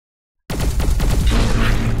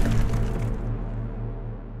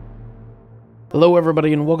Hello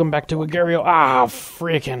everybody and welcome back to Agario.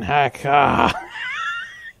 Freaking heck.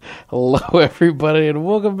 Hello everybody and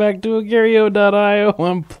welcome back to Agario.io.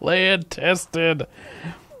 I'm Playertested.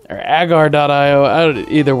 Or Agar.io.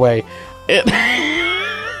 Either way. As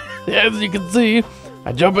you can see,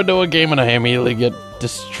 I jump into a game and I immediately get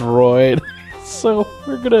destroyed. So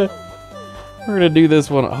we're gonna do this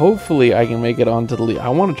one. Hopefully I can make it onto the lead. I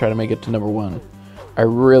want to try to make it to number 1. I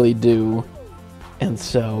really do. And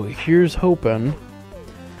so, here's hoping.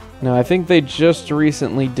 Now, I think they just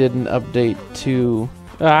recently did an update to...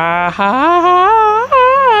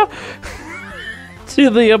 to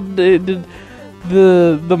the updated...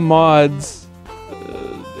 The mods.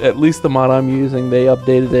 At least the mod I'm using, they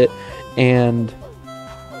updated it. And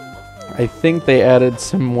I think they added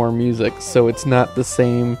some more music. So it's not the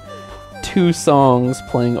same 2 songs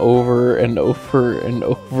playing over and over and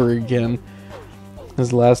over again.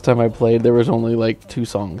 Because last time I played, there was only like 2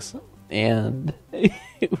 songs. And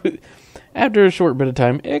after a short bit of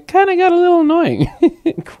time, it kind of got a little annoying,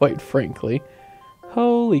 quite frankly.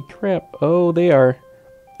 Holy crap. Oh, they are...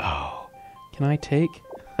 Oh, can I take?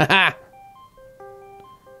 Haha!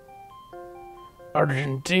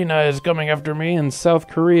 Argentina is coming after me, and South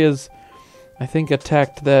Korea's, I think,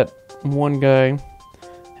 attacked that one guy.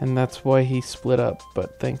 And that's why he split up.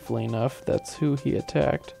 But thankfully enough, that's who he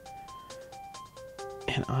attacked.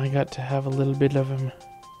 And I got to have a little bit of him.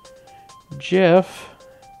 Jeff.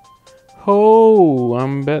 Oh,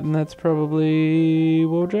 I'm betting that's probably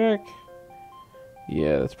Wojak.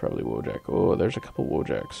 Yeah, that's probably Wojak. Oh, there's a couple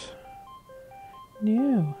Wojaks.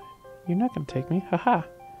 No, you're not going to take me. Haha.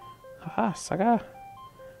 Haha, Saga.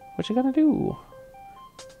 What you gonna do?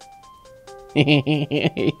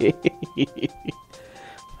 I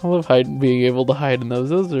love being able to hide in those.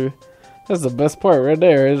 That's the best part right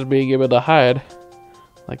there, is being able to hide.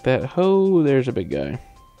 Like that. Oh, there's a big guy.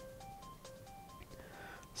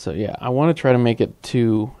 So yeah, I want to try to make it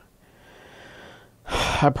to...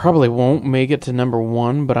 I probably won't make it to number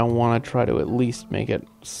 1, but I want to try to at least make it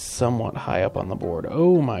somewhat high up on the board.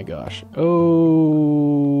 Oh my gosh. Oh,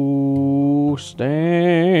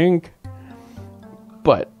 stink.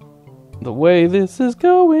 But the way this is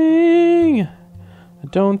going, I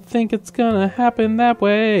don't think it's gonna happen that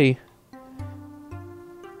way.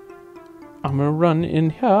 I'm gonna run in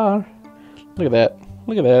here. Look at that.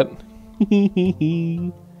 Look at that.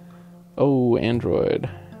 Oh, Android.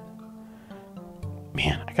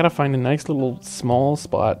 Man, I gotta find a nice little small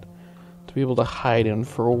spot to be able to hide in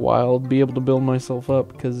for a while. Be able to build myself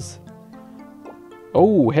up, because...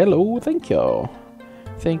 Oh, hello. Thank you.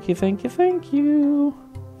 Thank you, thank you, thank you.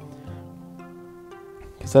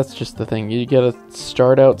 Because that's just the thing. You gotta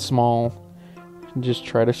start out small and just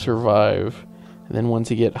try to survive. And then once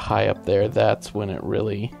you get high up there, that's when it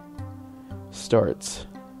really starts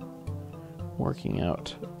working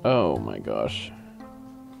out. Oh my gosh.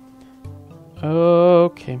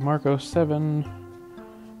 Okay, Marco 7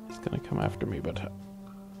 is gonna come after me, but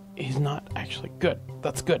he's not actually. Good.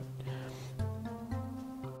 That's good.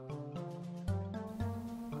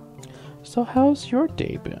 So how's your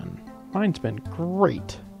day been? Mine's been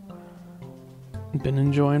great. Been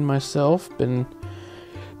enjoying myself.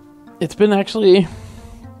 It's been actually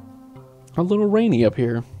a little rainy up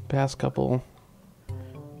here past couple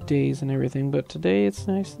days and everything, but today it's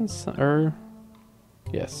nice and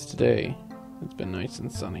yes, today it's been nice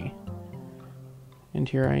and sunny. And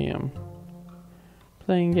here I am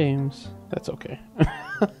playing games. That's okay.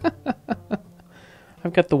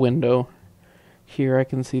 I've got the window here. I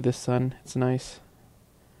can see the sun. It's nice.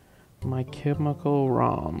 My chemical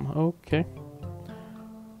ROM. Okay.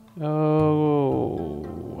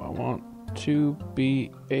 Oh, I want to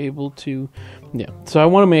be able to... Yeah, so I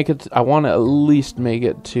want to make it... I want to at least make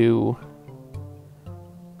it to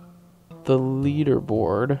the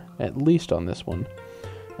leaderboard, at least on this one.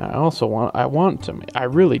 I also want... I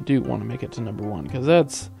really do want to make it to number 1, because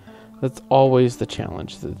that's always the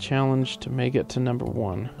challenge. The challenge to make it to number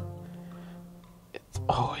 1. It's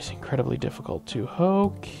always incredibly difficult too.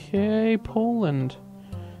 Okay, Poland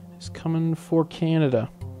is coming for Canada.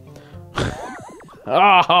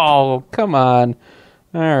 Oh, come on.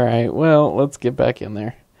 Alright, well, let's get back in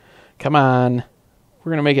there. Come on.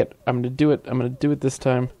 We're gonna make it. I'm gonna do it. I'm gonna do it this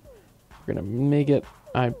time. We're gonna make it.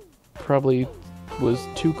 I probably was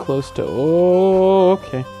too close to... Oh,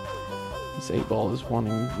 okay. This 8-ball is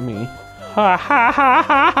wanting me. Ha ha ha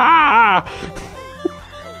ha ha!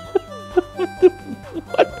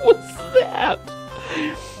 What was that?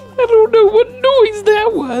 I don't know what noise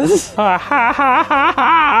that was. Ha ha ha ha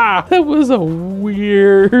ha! That was a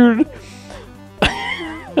weird...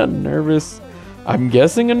 a nervous... I'm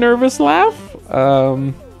guessing a nervous laugh?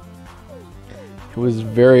 It was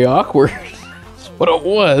very awkward. That's what it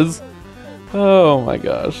was. Oh my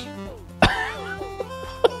gosh.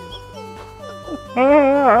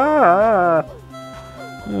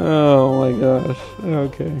 Oh my gosh.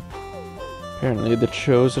 Okay. Apparently the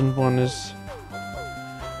chosen one is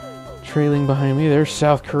trailing behind me. There's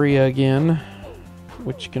South Korea again,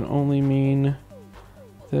 which can only mean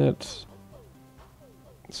that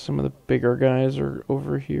some of the bigger guys are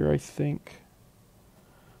over here, I think.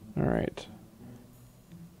 Alright.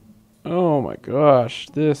 Oh my gosh,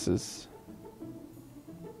 this is...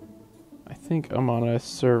 I think I'm on a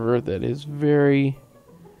server that is very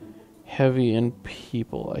heavy in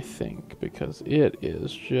people, I think, because it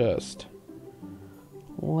is just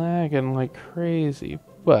lagging like crazy,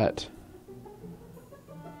 but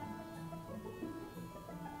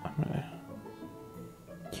I'm gonna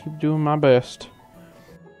keep doing my best.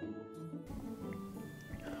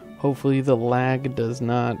 Hopefully the lag does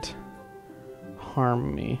not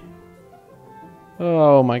harm me.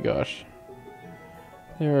 Oh my gosh.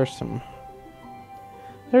 There's some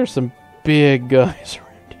big guys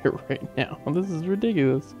around here right now. This is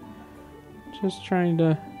ridiculous. Just trying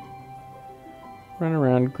to run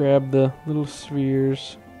around, grab the little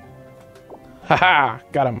spheres. Haha!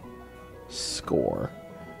 Got him. Score.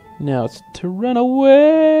 Now it's to run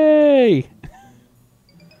away!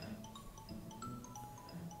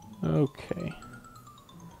 Okay.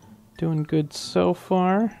 Doing good so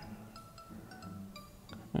far.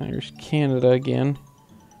 There's Canada again.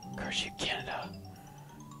 Curse you, Canada.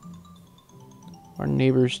 Our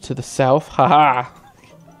neighbors to the south. Haha!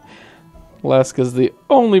 Alaska's the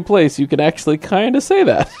only place you can actually kind of say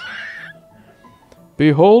that.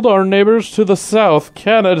 Behold our neighbors to the south,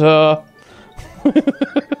 Canada.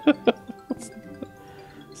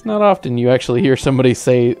 It's not often you actually hear somebody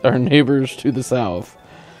say our neighbors to the south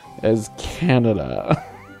as Canada.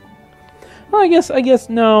 Well, I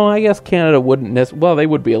guess Canada wouldn't well, they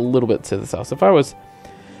would be a little bit to the south. If I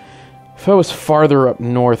was farther up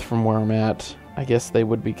north from where I'm at, I guess they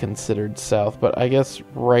would be considered south, but I guess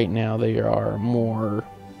right now they are more,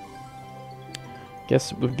 I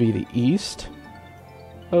guess it would be the east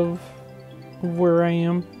of where I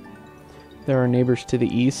am. There are neighbors to the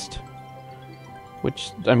east,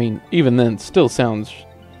 which, I mean, even then still sounds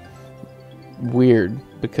weird,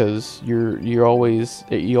 because you always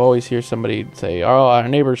hear somebody say, "Oh, our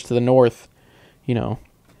neighbors to the north," you know,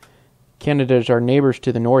 Canada's our neighbors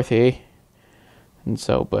to the north, eh? And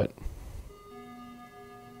so, but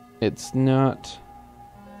it's not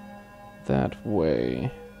that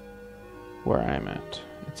way where I'm at.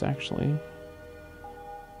 It's actually,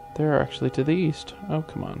 they're actually to the east. Oh,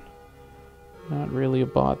 come on. Not really a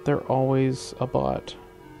bot. They're always a bot.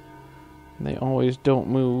 And they always don't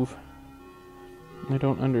move. I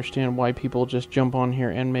don't understand why people just jump on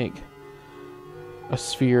here and make a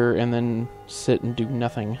sphere and then sit and do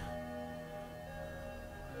nothing.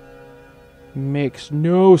 Makes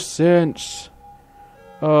no sense.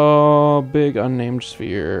 Oh, big unnamed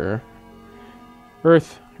sphere.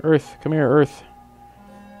 Earth, Earth, come here, Earth.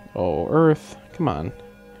 Oh, Earth, come on.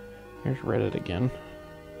 Here's Reddit again.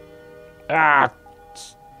 Ah,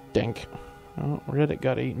 stink. Oh, Reddit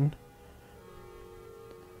got eaten.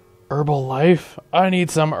 Herbalife? I need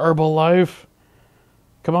some Herbalife.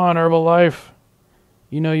 Come on, Herbalife.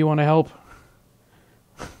 You know you want to help.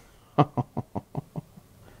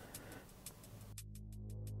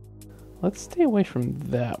 Let's stay away from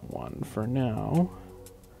that one for now.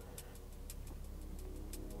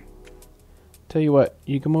 Tell you what,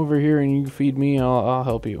 you come over here and you feed me, I'll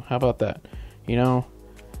help you. How about that? You know?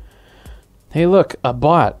 Hey look, a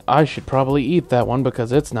bot. I should probably eat that one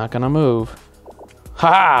because it's not gonna move.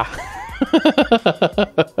 Ha!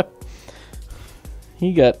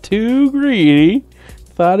 He got too greedy.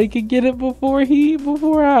 Thought he could get it before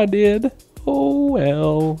I did. Oh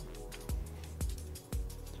well.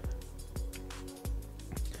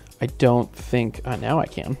 I don't think... now I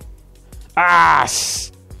can. Ah!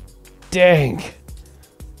 Stink!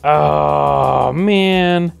 Oh,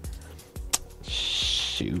 man.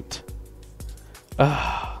 Shoot.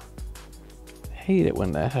 Ah. I hate it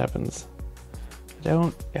when that happens. I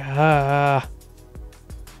don't...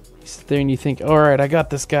 You sit there and you think, alright, I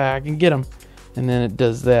got this guy. I can get him. And then it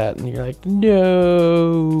does that. And you're like,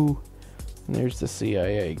 no! And there's the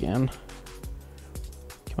CIA again.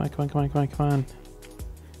 Come on, come on, come on, come on, come on.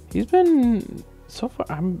 He's been... So far,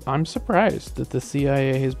 I'm surprised that the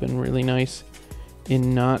CIA has been really nice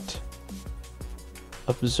in not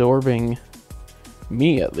absorbing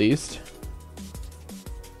me, at least.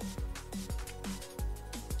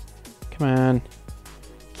 Come on.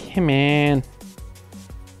 Come on.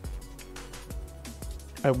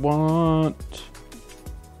 I want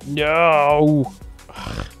No!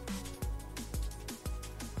 Ugh.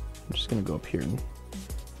 I'm just gonna go up here and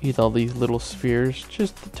eat all these little spheres.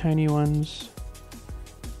 Just the tiny ones.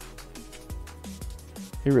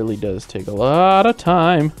 It really does take a lot of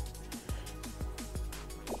time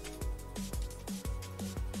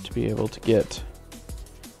to be able to get...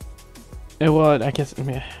 Well, I guess, I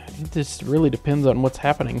mean, it just really depends on what's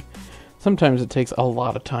happening. Sometimes it takes a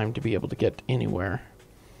lot of time to be able to get anywhere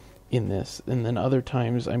in this. And then other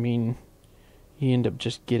times, I mean, you end up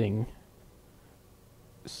just getting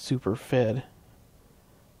super fed.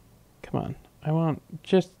 Come on. I want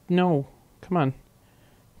just... No. Come on.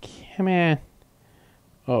 Come on.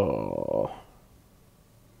 Oh.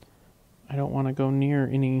 I don't want to go near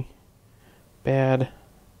any bad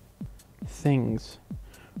things.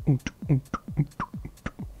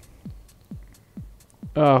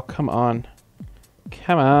 Oh, come on.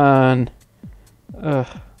 Come on. Ugh.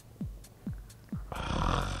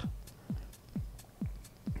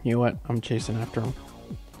 You know what? I'm chasing after him.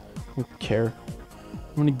 I don't care.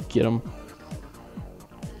 I'm gonna get him.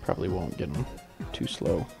 Probably won't get him. Too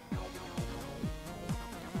slow.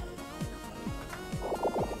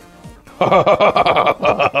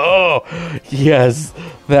 Yes,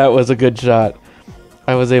 that was a good shot.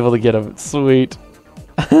 I was able to get him. Sweet.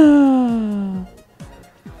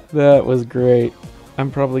 That was great.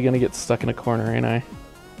 I'm probably gonna get stuck in a corner, ain't I?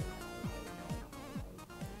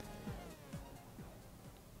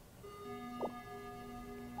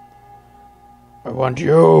 I want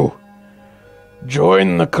you.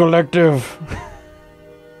 Join the collective.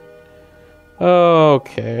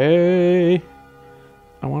 Okay.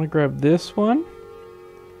 I want to grab this one.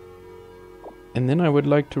 And then I would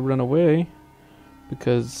like to run away.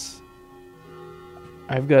 Because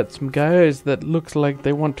I've got some guys that looks like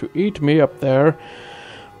they want to eat me up there.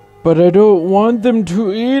 But I don't want them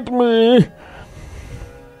to eat me.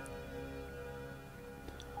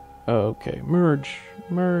 Okay, merge,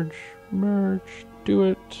 merge, merge. Do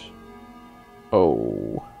it.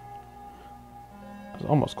 Oh. I was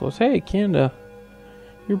almost close. Hey, Canada.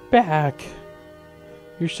 You're back.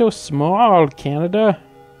 You're so small, Canada.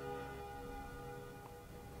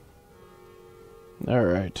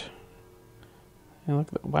 Alright. Hey, look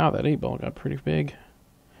at that. Wow, that 8-ball got pretty big.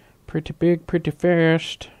 Pretty big, pretty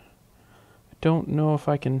fast. I don't know if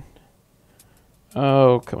I can...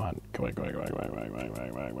 Oh, come on. Come on, come on, come on, come on, come on,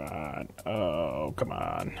 come on, come on. Oh, come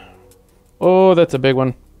on. Oh, that's a big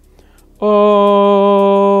one.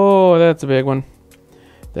 Oh, that's a big one.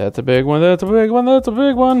 That's a big one, that's a big one, that's a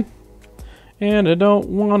big one. And I don't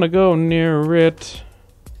want to go near it.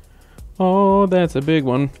 Oh, that's a big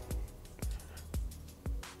one.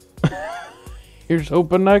 Here's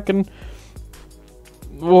hoping I can...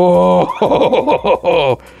 Whoa!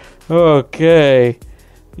 Okay.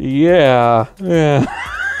 Yeah. Yeah.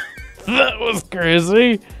 That was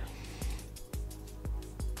crazy.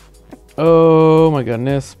 Oh my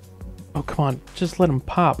goodness. Oh, come on. Just let him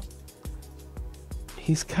pop.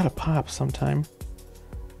 He's gotta pop sometime.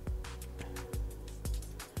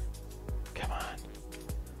 Come on.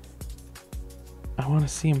 I want to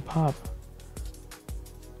see him pop.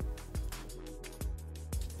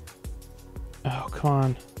 Oh, come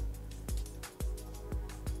on.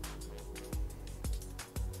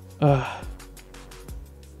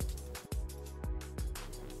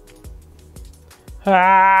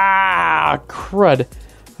 Ah, crud.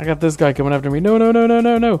 I got this guy coming after me. No, no, no, no,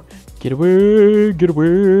 no, no. Get away, get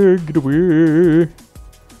away, get away.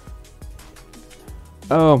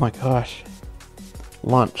 Oh my gosh.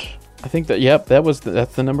 Lunch. I think that, yep, that's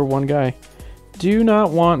the number one guy. Do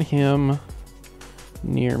not want him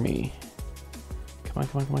near me. Come on,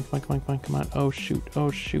 come on, come on, come on, come on, come on, come on. Oh shoot,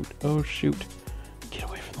 oh shoot, oh shoot. Get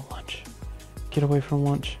away from the lunch. Get away from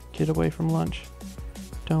lunch. Get away from lunch.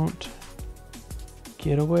 Don't.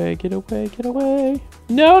 Get away, get away, get away.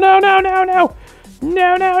 No, no, no, no, no.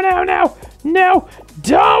 No, no, no, no. No.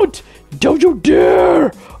 Don't. Don't you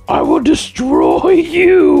dare. I will destroy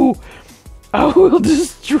you. I will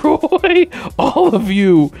destroy all of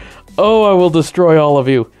you. Oh, I will destroy all of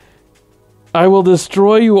you. I will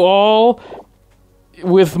destroy you all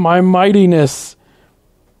with my mightiness.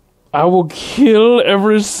 I will kill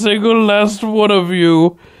every single last one of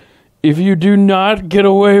you if you do not get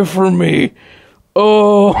away from me.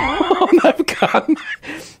 Oh, I've got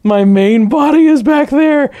my main body is back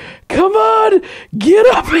there. Come on, get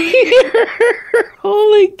up here.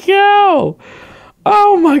 Holy cow.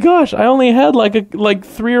 Oh my gosh, I only had like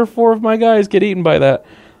 3 or 4 of my guys get eaten by that.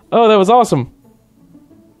 Oh, that was awesome.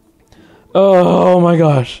 Oh my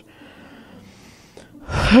gosh.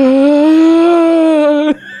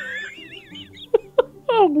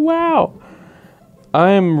 Oh wow.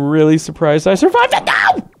 I am really surprised I survived it.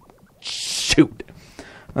 No! Shoot.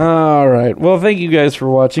 All right. Well, thank you guys for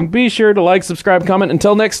watching. Be sure to like, subscribe, comment.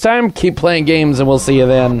 Until next time, keep playing games, and we'll see you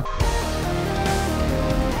then.